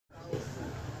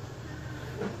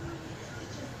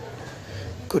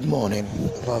Good morning,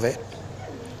 beloved.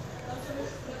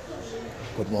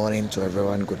 Good morning to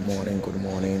everyone. Good morning. Good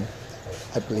morning.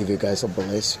 I believe you guys are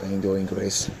blessed and enjoying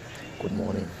grace. Good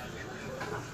morning.